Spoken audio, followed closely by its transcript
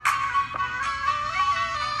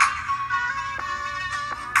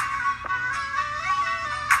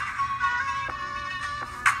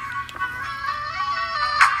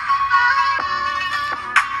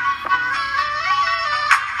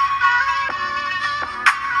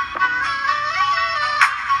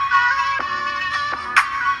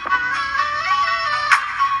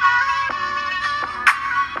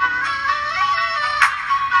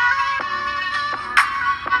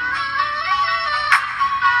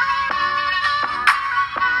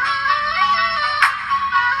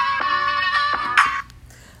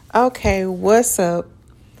Okay, what's up?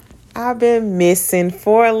 I've been missing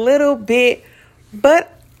for a little bit,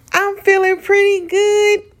 but I'm feeling pretty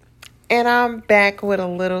good. And I'm back with a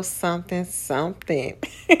little something.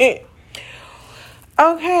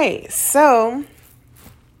 Okay, so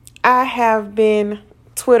I have been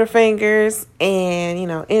Twitter fingers and,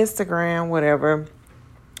 Instagram, whatever.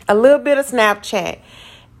 A little bit of Snapchat.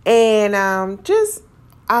 And just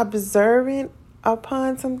observing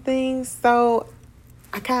upon some things. So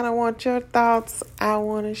I kind of want your thoughts. I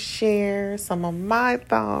want to share some of my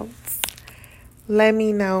thoughts. Let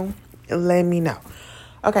me know.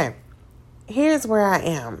 Okay, here's where I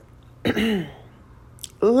am.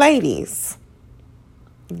 Ladies.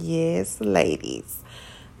 Yes, ladies.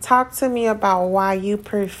 Talk to me about why you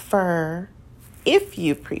prefer, if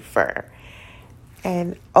you prefer,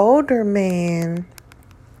 an older man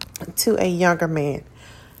to a younger man.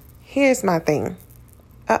 Here's my thing.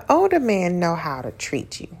 An older man know how to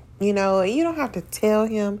treat you. You don't have to tell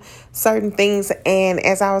him certain things. And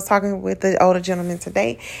as I was talking with the older gentleman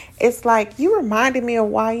today, it's like, you reminded me of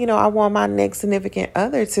why, I want my next significant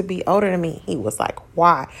other to be older than me. He was like,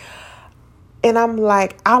 why? And I'm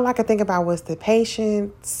like, all I could think about was the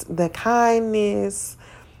patience, the kindness,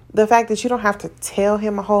 the fact that you don't have to tell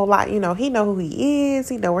him a whole lot. He know who he is.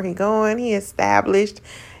 He know where he going. He established.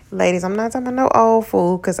 Ladies, I'm not talking about no old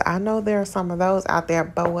fool, because I know there are some of those out there.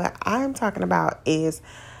 But what I'm talking about is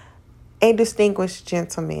a distinguished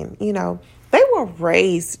gentleman. They were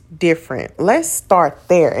raised different. Let's start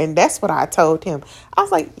there. And that's what I told him. I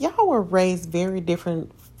was like, y'all were raised very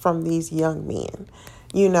different from these young men.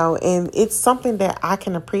 And it's something that I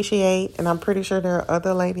can appreciate. And I'm pretty sure there are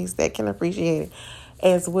other ladies that can appreciate it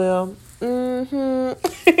as well.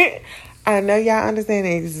 I know y'all understand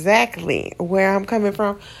exactly where I'm coming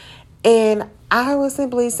from. And I was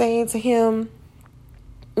simply saying to him,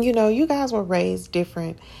 you guys were raised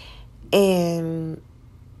different. And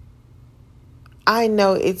I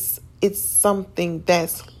know it's something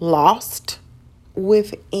that's lost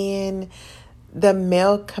within the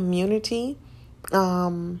male community,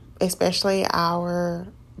 especially our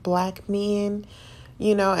Black men.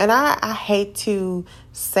 And I hate to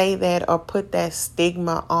say that or put that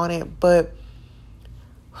stigma on it, but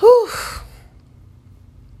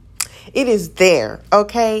it is there,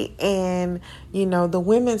 okay? And, the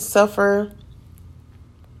women suffer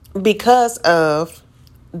because of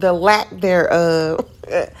the lack thereof,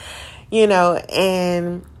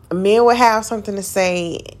 and men would have something to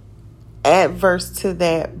say adverse to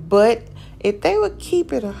that. But if they would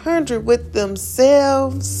keep it 100 with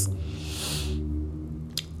themselves,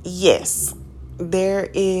 yes, there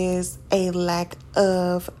is a lack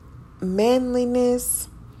of manliness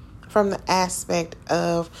from the aspect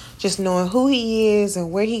of just knowing who he is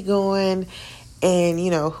and where he going and,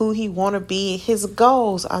 who he want to be, his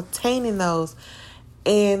goals, attaining those,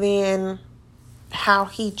 and then how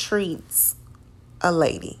he treats a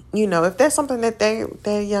lady. If that's something that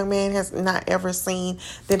that young man has not ever seen,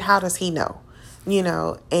 then how does he know?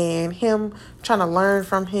 And him trying to learn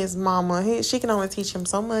from his mama, she can only teach him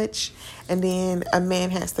so much, and then a man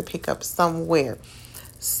has to pick up somewhere.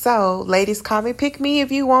 So, ladies, call me, pick me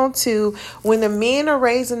if you want to. When the men are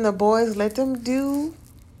raising the boys, let them do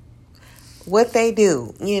what they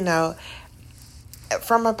do,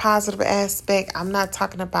 From a positive aspect, I'm not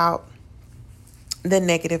talking about the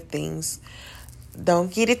negative things.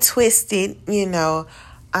 Don't get it twisted,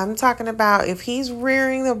 I'm talking about if he's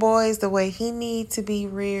rearing the boys the way he needs to be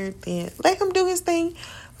reared, then let him do his thing.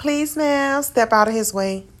 Please now, step out of his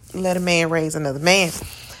way. Let a man raise another man.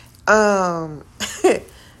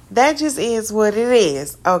 That just is what it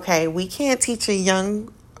is. Okay, we can't teach a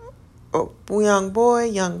young boy,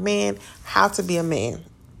 young man how to be a man.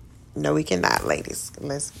 No, we cannot, ladies.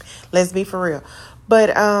 Let's be for real.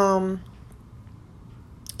 But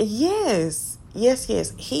yes.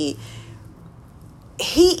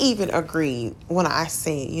 He even agreed when I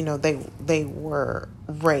said, they were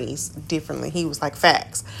raised differently. He was like,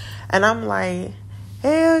 facts. And I'm like,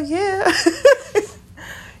 hell yeah.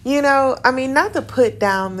 Not to put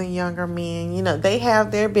down the younger men, they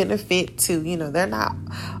have their benefit too. They're not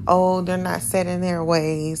old. They're not set in their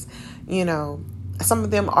ways. Some of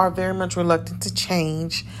them are very much reluctant to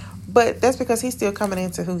change, but that's because he's still coming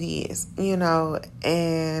into who he is,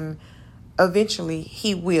 and eventually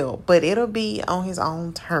he will, but it'll be on his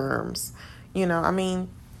own terms.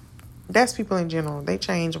 That's people in general. They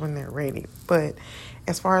change when they're ready. But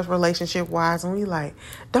as far as relationship wise, and we like,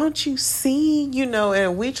 don't you see,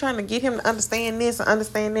 and we trying to get him to understand this and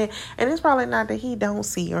understand that. And it's probably not that he don't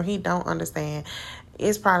see or he don't understand.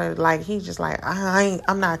 It's probably like, he's just like,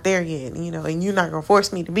 I'm not there yet, and you're not going to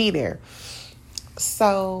force me to be there.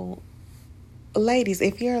 So, ladies,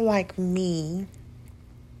 if you're like me,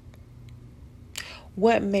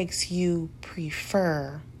 what makes you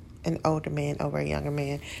prefer an older man over a younger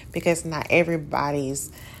man? Because not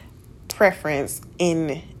everybody's preference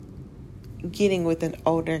in getting with an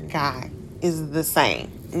older guy is the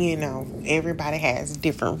same. You know, everybody has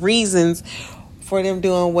different reasons for them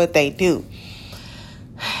doing what they do.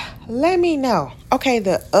 Let me know. Okay,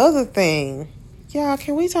 the other thing, y'all,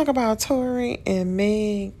 can we talk about Tory and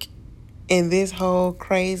Meg and this whole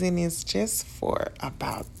craziness just for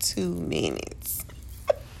about 2 minutes?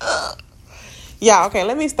 Yeah, okay,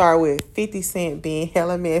 let me start with 50 Cent being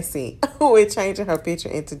hella messy with changing her picture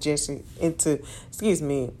into Jesse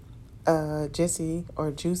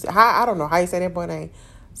or Juicy. I don't know how you say that boy name.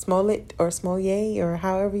 Smollett or Smollett or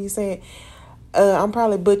however you say it. I'm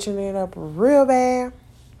probably butchering it up real bad.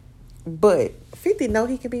 But 50 know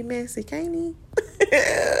he can be messy, can't he?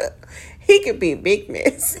 He could be big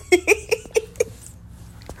messy.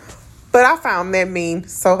 But I found that meme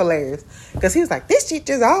so hilarious. Because he was like, this shit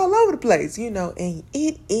just all over the place, you know. And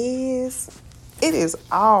it is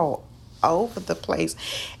all over the place.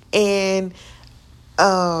 And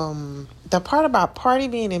the part about Party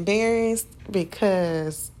being embarrassed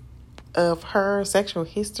because of her sexual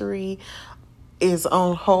history is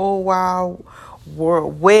on whole wild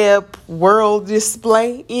world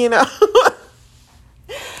display, you know.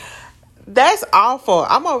 That's awful.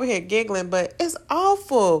 I'm over here giggling, but it's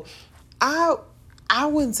awful. I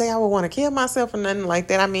wouldn't say I would want to kill myself or nothing like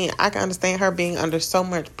that. I mean, I can understand her being under so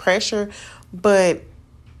much pressure, but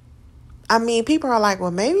I mean, people are like,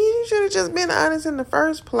 well, maybe you should have just been honest in the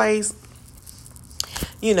first place,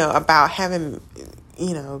 you know, about having,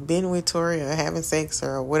 you know, been with Tori or having sex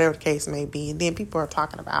or whatever the case may be. And then people are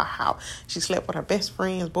talking about how she slept with her best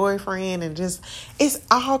friend's boyfriend and just, it's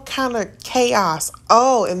all kind of chaos.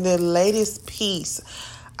 Oh, and the latest piece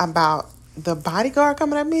about the bodyguard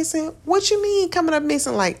coming up missing. What you mean coming up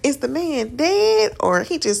missing? Like, is the man dead or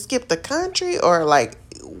he just skipped the country or like,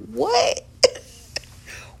 what?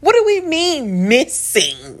 What do we mean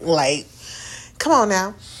missing? Like, come on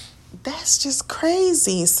now. That's just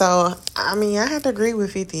crazy. So, I mean, I have to agree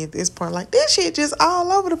with 50 at this point. Like, this shit just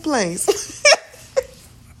all over the place.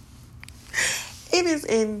 It is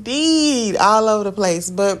indeed all over the place.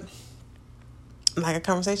 But, like a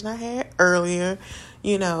conversation I had earlier,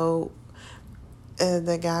 you know,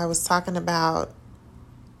 the guy was talking about,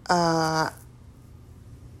 what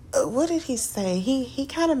did he say? He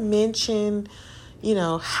kind of mentioned, you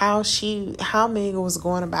know, how Megan was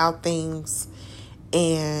going about things.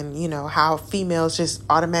 And, you know, how females just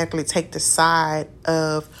automatically take the side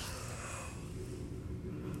of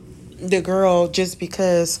the girl just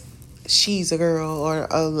because she's a girl or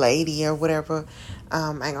a lady or whatever.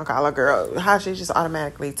 I ain't gonna call her a girl. How some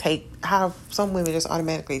women just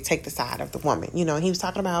automatically take the side of the woman. You know, he was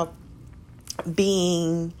talking about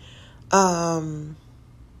being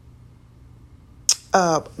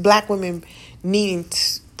black women needing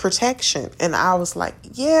protection, and I was like,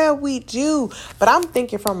 yeah, we do, but I'm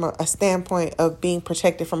thinking from a standpoint of being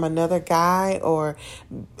protected from another guy or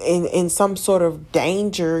in some sort of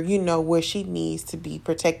danger, you know, where she needs to be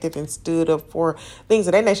protected and stood up for things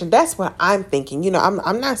of that nation. That's what I'm thinking. You know,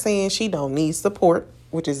 I'm not saying she don't need support,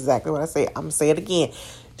 which is exactly what I say. I'm gonna say it again.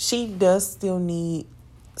 She does still need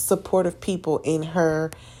supportive people in her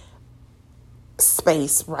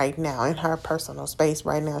space right now, in her personal space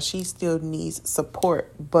right now. She still needs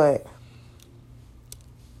support. But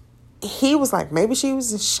he was like, maybe she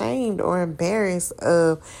was ashamed or embarrassed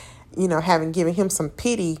of, you know, having given him some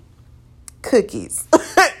pity cookies.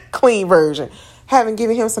 Clean version. Having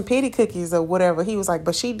given him some pity cookies or whatever. He was like,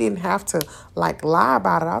 but she didn't have to like lie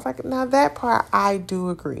about it. I was like, now that part I do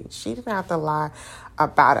agree. She didn't have to lie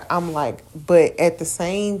about it. I'm like, but at the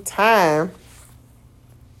same time,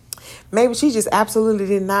 maybe she just absolutely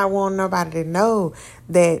did not want nobody to know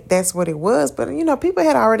that that's what it was. But, you know, people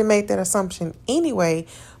had already made that assumption anyway.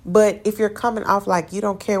 But if you're coming off like you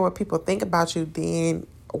don't care what people think about you, then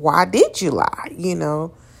why did you lie? You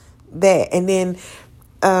know, that. And then,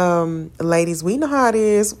 ladies, we know how it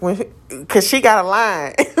is because she got a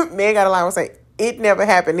line. Man got a line and say, it never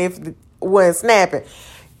happened if it wasn't snapping.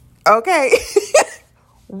 Okay.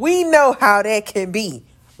 We know how that can be.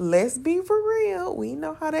 Let's be for real. We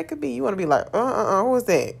know how that could be. You want to be like, what's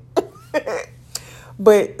that?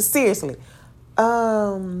 But seriously,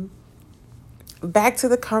 back to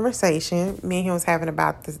the conversation me and him was having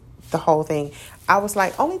about the whole thing. I was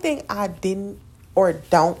like, only thing I didn't or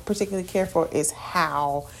don't particularly care for is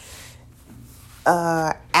how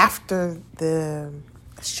after the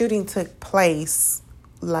shooting took place,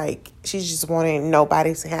 Like, she just wanted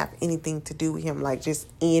nobody to have anything to do with him. Like, just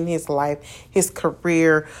in his life, his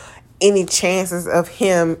career, any chances of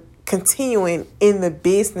him continuing in the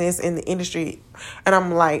business, in the industry. And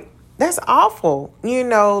I'm like, that's awful. You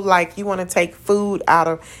know, like, you want to take food out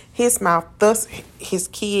of his mouth, thus his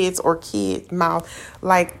kids or kids' mouth.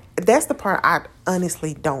 Like, that's the part I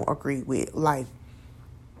honestly don't agree with. Like,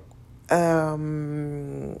 I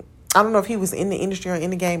don't know if he was in the industry or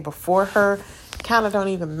in the game before her. Kind of don't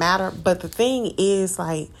even matter. But the thing is,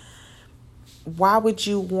 like, why would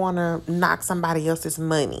you want to knock somebody else's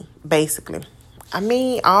money, basically? I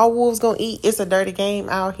mean, all wolves gonna eat. It's a dirty game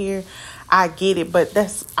out here. I get it, but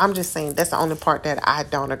I'm just saying that's the only part that I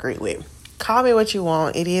don't agree with. Call me what you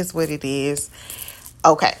want. It is what it is.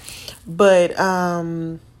 Okay. But,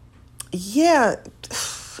 yeah,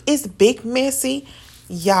 it's big messy.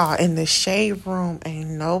 Y'all, in the shade room ain't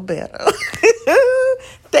no better.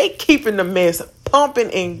 They keeping the mess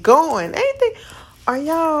pumping and going, ain't they? Are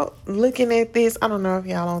y'all looking at this? I don't know if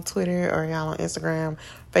y'all on Twitter or y'all on Instagram,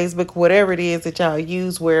 Facebook, whatever it is that y'all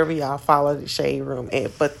use, wherever y'all follow the shade room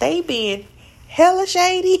at. But they being hella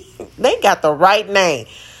shady. They got the right name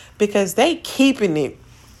because they keeping it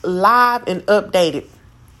live and updated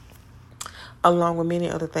along with many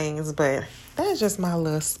other things. But that's just my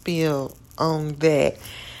little spiel on that.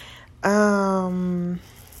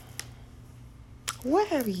 What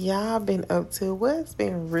have y'all been up to? What's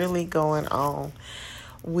been really going on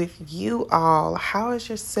with you all? How is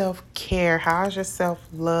your self-care? How is your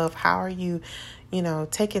self-love? How are you,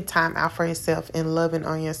 taking time out for yourself and loving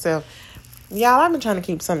on yourself? Y'all, I've been trying to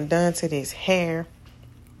keep something done to this hair.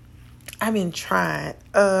 I've been trying.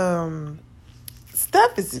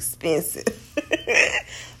 Stuff is expensive.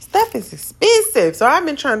 Stuff is expensive. So I've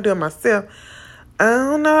been trying to do it myself. I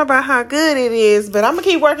don't know about how good it is, but I'm going to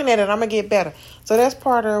keep working at it. I'm going to get better. So that's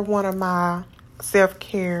part of one of my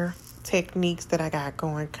self-care techniques that I got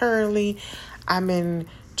going currently. I've been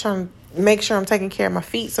trying to make sure I'm taking care of my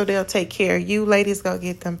feet so they'll take care of you. Ladies, go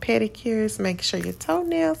get them pedicures. Make sure your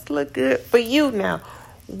toenails look good for you now.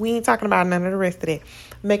 We ain't talking about none of the rest of that.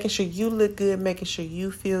 Making sure you look good, making sure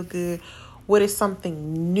you feel good. What is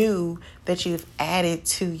something new that you've added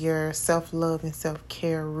to your self-love and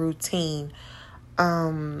self-care routine?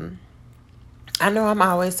 I know I'm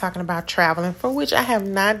always talking about traveling, for which I have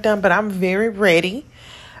not done, but I'm very ready,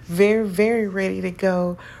 very, very ready to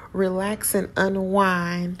go relax and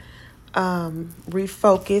unwind,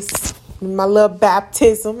 refocus. My little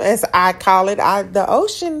baptism, as I call it. The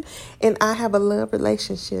ocean and I have a love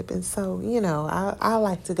relationship, and so, I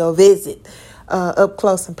like to go visit up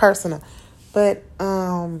close and personal. But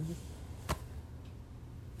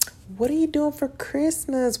what are you doing for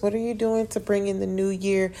Christmas? What are you doing to bring in the new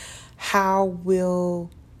year? How will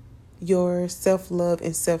your self-love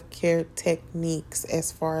and self-care techniques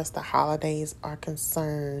as far as the holidays are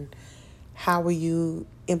concerned, how will you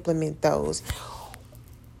implement those?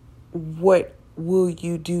 What will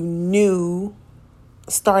you do new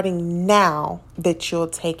starting now that you'll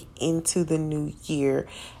take into the new year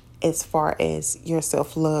as far as your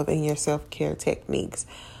self-love and your self-care techniques?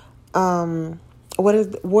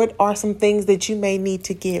 What are some things that you may need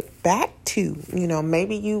to get back to?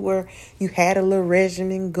 Maybe you had a little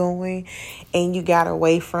regimen going and you got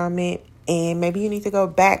away from it, and maybe you need to go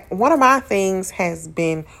back. One of my things has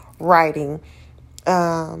been writing.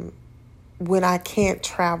 When I can't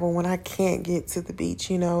travel, when I can't get to the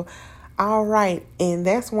beach, I'll write. And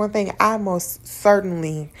that's one thing I most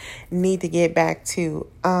certainly need to get back to.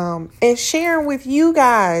 And sharing with you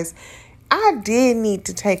guys. I did need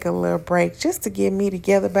to take a little break just to get me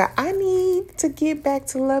together, but I need to get back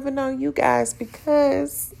to loving on you guys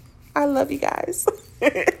because I love you guys.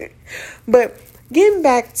 But getting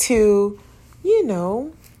back to,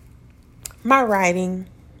 my writing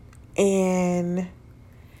and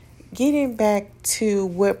getting back to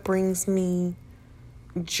what brings me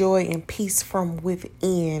joy and peace from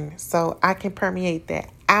within so I can permeate that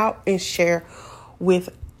out and share with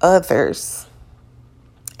others.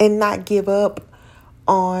 And not give up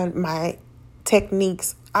on my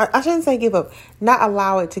techniques. I shouldn't say give up. Not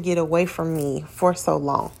allow it to get away from me for so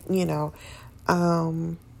long,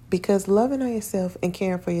 because loving on yourself and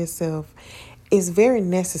caring for yourself is very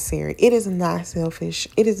necessary. It is not selfish.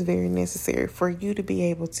 It is very necessary for you to be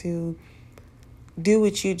able to do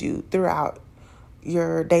what you do throughout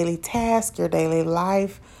your daily task, your daily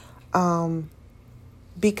life.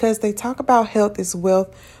 Because they talk about health is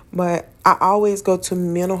wealth, but I always go to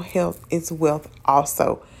mental health is wealth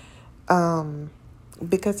also.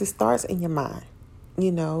 Because it starts in your mind,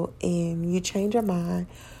 and you change your mind,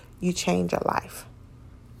 you change your life.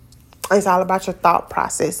 It's all about your thought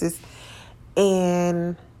processes.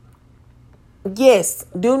 And yes,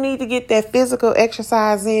 do need to get that physical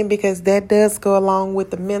exercise in because that does go along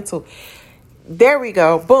with the mental. There we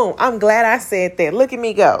go. Boom. I'm glad I said that. Look at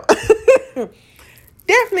me go.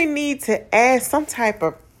 Definitely need to add some type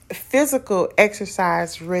of physical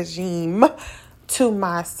exercise regime to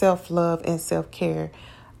my self-love and self-care.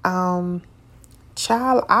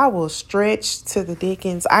 Child, I will stretch to the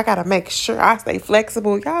dickens. I got to make sure I stay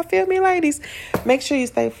flexible. Y'all feel me, ladies? Make sure you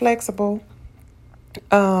stay flexible.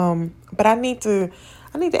 But I need to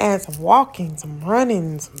add some walking, some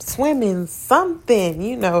running, some swimming,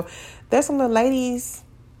 something, There's some little ladies,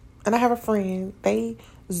 and I have a friend, they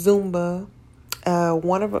Zumba.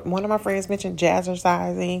 One of my friends mentioned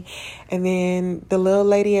jazzercising, and then the little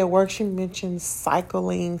lady at work, she mentioned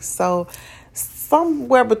cycling. So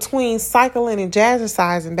somewhere between cycling and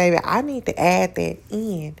jazzercising, baby, I need to add that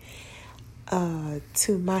in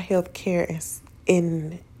to my health care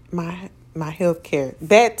in my health care.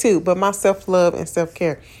 That too, but my self-love and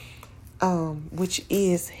self-care, which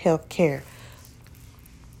is health care.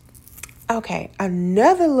 Okay,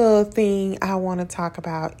 another little thing I want to talk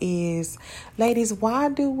about is, ladies, why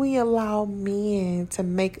do we allow men to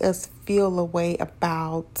make us feel a way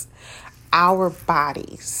about our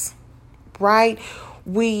bodies? Right?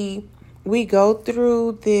 We go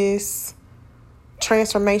through this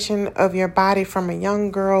transformation of your body from a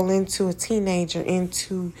young girl into a teenager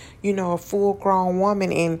into a full-grown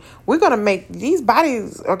woman, and we're going to make these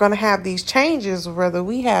bodies are going to have these changes whether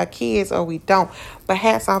we have kids or we don't. But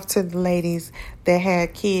hats off to the ladies that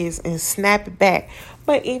had kids and snap it back.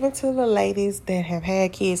 But even to the ladies that have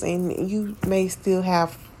had kids and you may still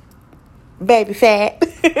have baby fat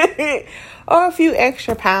or a few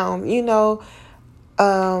extra pounds,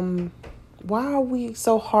 why are we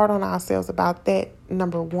so hard on ourselves about that?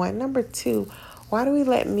 Number one. Number two, why do we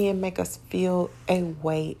let men make us feel a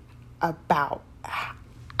way about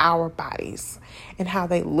our bodies and how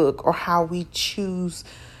they look, or how we choose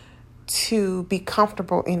to be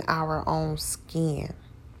comfortable in our own skin?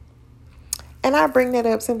 And I bring that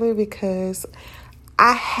up simply because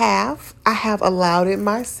I have allowed it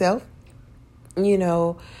myself.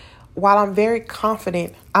 While I'm very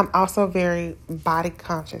confident, I'm also very body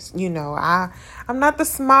conscious. I'm not the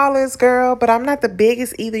smallest girl, but I'm not the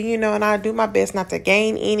biggest either, and I do my best not to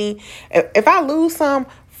gain any. If I lose some,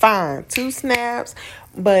 fine, 2 snaps.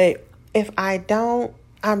 But if I don't,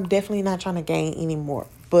 I'm definitely not trying to gain any more.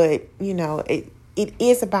 But, it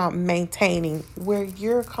is about maintaining where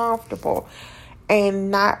you're comfortable and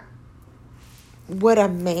not what a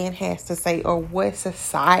man has to say or what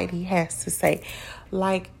society has to say.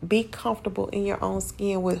 Like, be comfortable in your own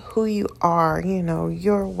skin with who you are,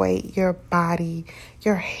 your weight, your body,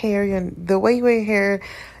 your hair, the way you wear your hair,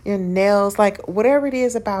 your nails, like whatever it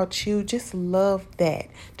is about you, just love that.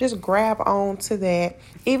 Just grab on to that.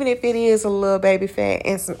 Even if it is a little baby fat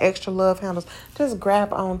and some extra love handles, just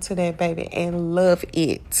grab on to that, baby, and love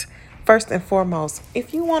it. First and foremost,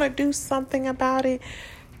 if you want to do something about it,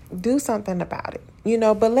 do something about it,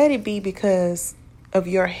 but let it be because of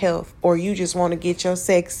your health, or you just want to get your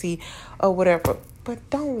sexy or whatever. But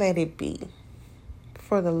don't let it be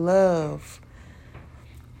for the love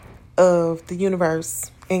of the universe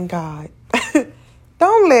and God.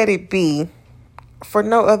 Don't let it be for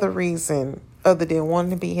no other reason other than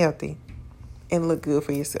wanting to be healthy and look good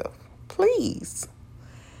for yourself. Please.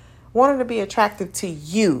 Wanting to be attractive to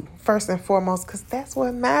you first and foremost, because that's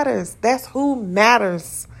what matters. That's who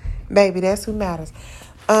matters, baby. That's who matters.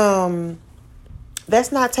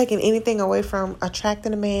 That's not taking anything away from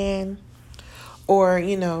attracting a man, or,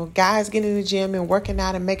 guys getting in the gym and working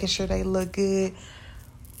out and making sure they look good.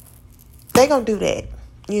 They gonna do that,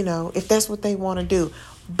 if that's what they want to do.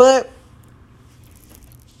 But,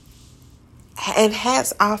 and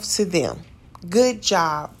hats off to them. Good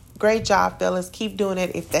job. Great job, fellas. Keep doing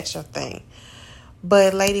it if that's your thing.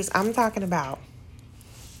 But ladies, I'm talking about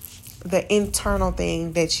the internal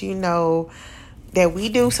thing that that we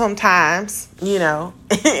do sometimes,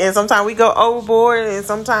 and sometimes we go overboard, and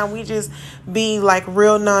sometimes we just be like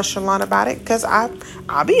real nonchalant about it. Because I'll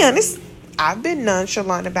be honest, I've been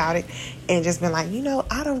nonchalant about it and just been like,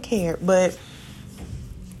 I don't care. But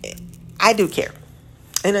I do care.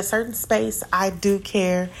 In a certain space, I do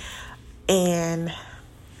care. And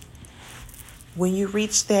when you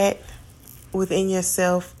reach that within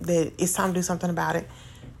yourself that it's time to do something about it,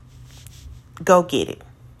 go get it.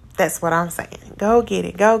 That's what I'm saying. Go get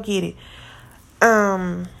it. Go get it.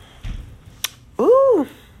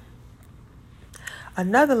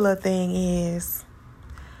 Another little thing is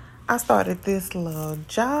I started this little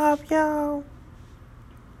job, y'all.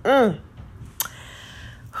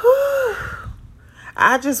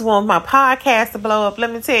 I just want my podcast to blow up.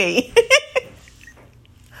 Let me tell you.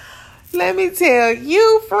 Let me tell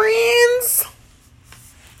you, friends.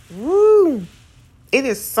 Woo. It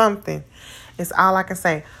is something. It's all I can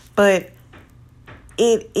say. But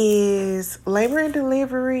it is labor and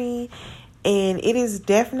delivery. And it is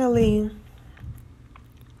definitely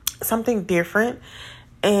something different.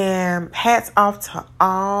 And hats off to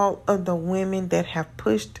all of the women that have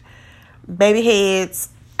pushed baby heads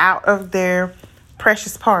out of their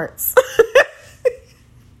precious parts.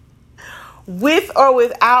 With or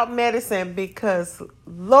without medicine, because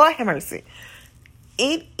Lord have mercy,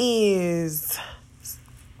 it is,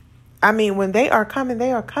 I mean, when they are coming,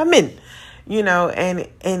 you know, and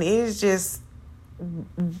it is just,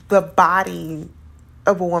 the body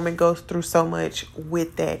of a woman goes through so much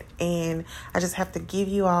with that. And I just have to give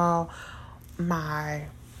you all my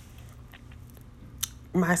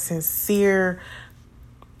sincere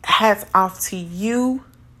hats off to you,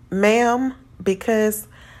 ma'am, because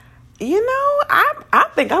you know, I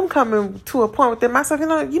think I'm coming to a point within myself. You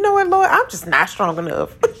know what, Lord? I'm just not strong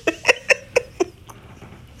enough.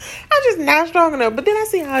 I'm just not strong enough. But then I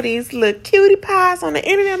see all these little cutie pies on the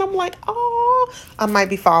internet. And I'm like, oh, I might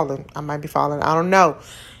be falling. I don't know.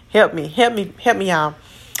 Help me, y'all.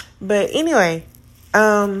 But anyway,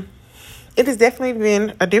 it has definitely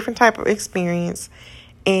been a different type of experience.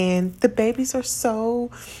 And the babies are so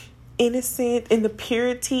innocent in the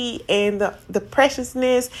purity and the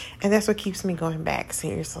preciousness, and that's what keeps me going back,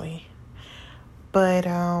 seriously. But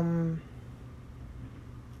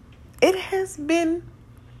it has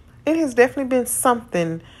definitely been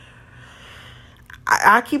something.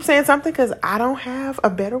 I keep saying something because I don't have a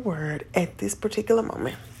better word at this particular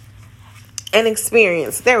moment. An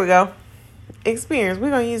experience. There we go. Experience. We're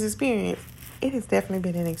gonna use experience. It has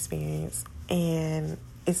definitely been an experience, and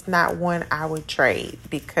it's not one I would trade,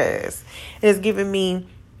 because it has given me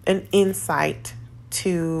an insight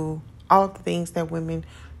to all the things that women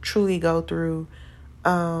truly go through,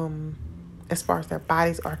 as far as their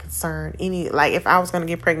bodies are concerned. If I was going to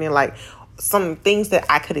get pregnant, like some things that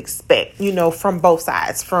I could expect, you know, from both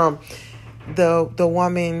sides, from the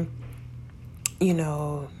woman, you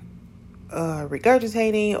know,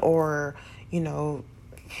 regurgitating, or, you know,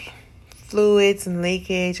 fluids and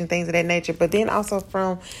leakage and things of that nature. But then also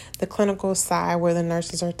from the clinical side, where the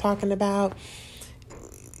nurses are talking about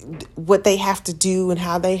what they have to do and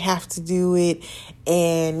how they have to do it,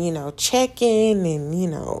 and, you know, check-in, and, you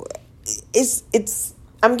know, it's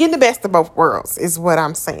I'm getting the best of both worlds is what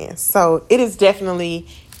I'm saying. So it is definitely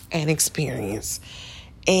an experience,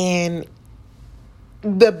 and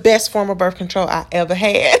the best form of birth control I ever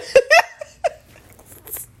had.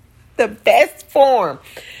 The best form.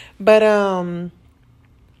 But I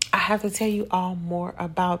have to tell you all more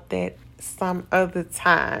about that some other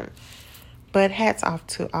time. But hats off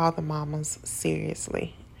to all the mamas,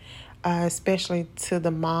 seriously. Especially to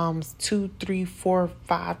the moms 2, 3, 4,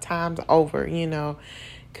 5 times over, you know.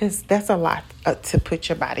 Because that's a lot to put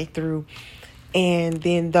your body through. And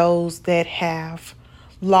then those that have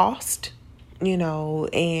lost, you know,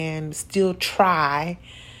 and still try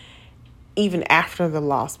even after the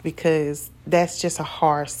loss, because that's just a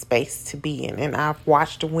hard space to be in. And I've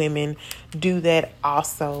watched women do that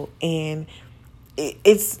also, and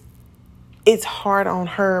it's hard on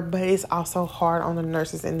her, but it's also hard on the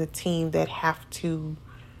nurses and the team that have to,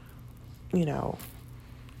 you know,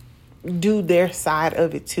 do their side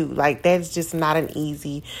of it too. Like, that's just not an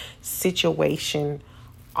easy situation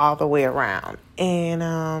all the way around.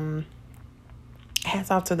 And hats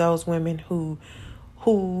off to those women who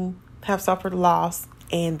have suffered loss,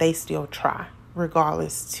 and they still try,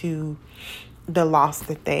 regardless to the loss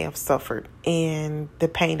that they have suffered and the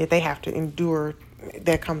pain that they have to endure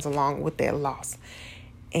that comes along with that loss.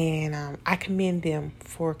 And I commend them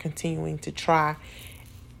for continuing to try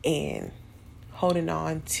and holding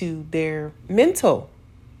on to their mental,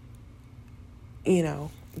 you know,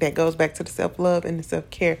 that goes back to the self-love and the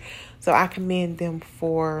self-care. So I commend them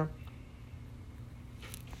for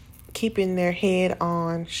keeping their head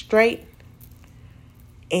on straight,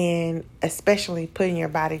 and especially putting your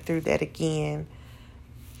body through that again,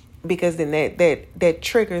 because then that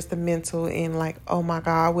triggers the mental, and like, oh my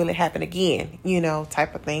God, will it happen again, you know,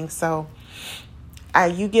 type of thing. So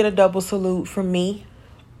you get a double salute from me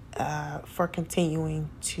for continuing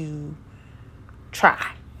to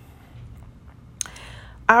try.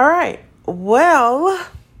 All right, well,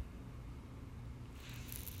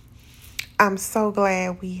 I'm so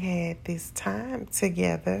glad we had this time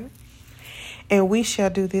together, and we shall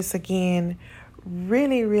do this again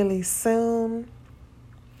really, really soon.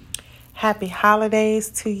 Happy holidays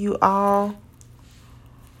to you all.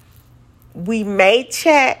 We may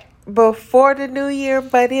chat before the new year,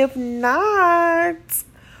 but if not,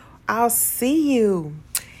 I'll see you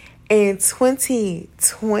in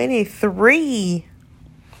 2023.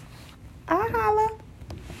 I'll holla.